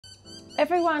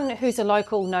Everyone who's a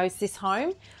local knows this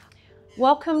home.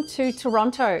 Welcome to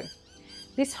Toronto.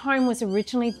 This home was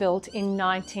originally built in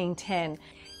 1910. It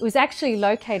was actually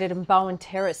located in Bowen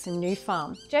Terrace in New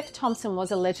Farm. Jeff Thompson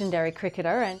was a legendary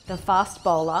cricketer and the fast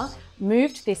bowler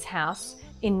moved this house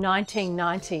in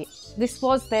 1990. This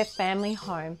was their family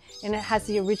home and it has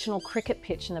the original cricket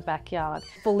pitch in the backyard.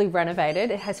 Fully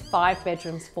renovated, it has 5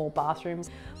 bedrooms, 4 bathrooms,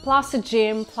 plus a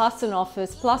gym, plus an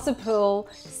office, plus a pool,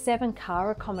 7 car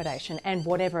accommodation and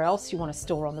whatever else you want to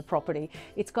store on the property.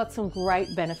 It's got some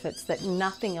great benefits that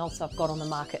nothing else I've got on the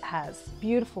market has.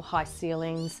 Beautiful high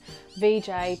ceilings,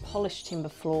 VJ, polished timber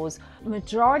floors.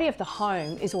 Majority of the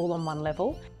home is all on one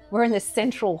level. We're in the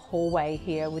central hallway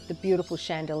here with the beautiful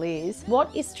chandeliers.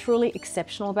 What is truly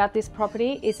exceptional about this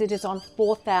property is it is on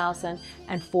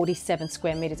 4,047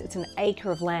 square meters. It's an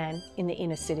acre of land in the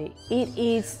inner city. It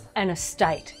is an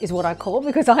estate, is what I call it,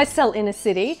 because I sell inner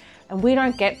city and we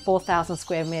don't get 4,000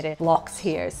 square meter blocks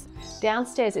here.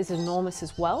 Downstairs is enormous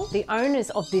as well. The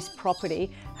owners of this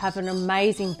property have an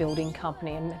amazing building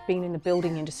company and they've been in the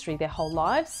building industry their whole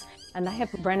lives. And they have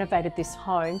renovated this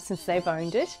home since they've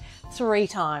owned it 3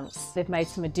 times. They've made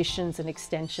some additions and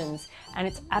extensions and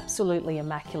it's absolutely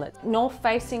immaculate. North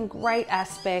facing, great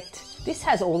aspect. This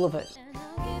has all of it.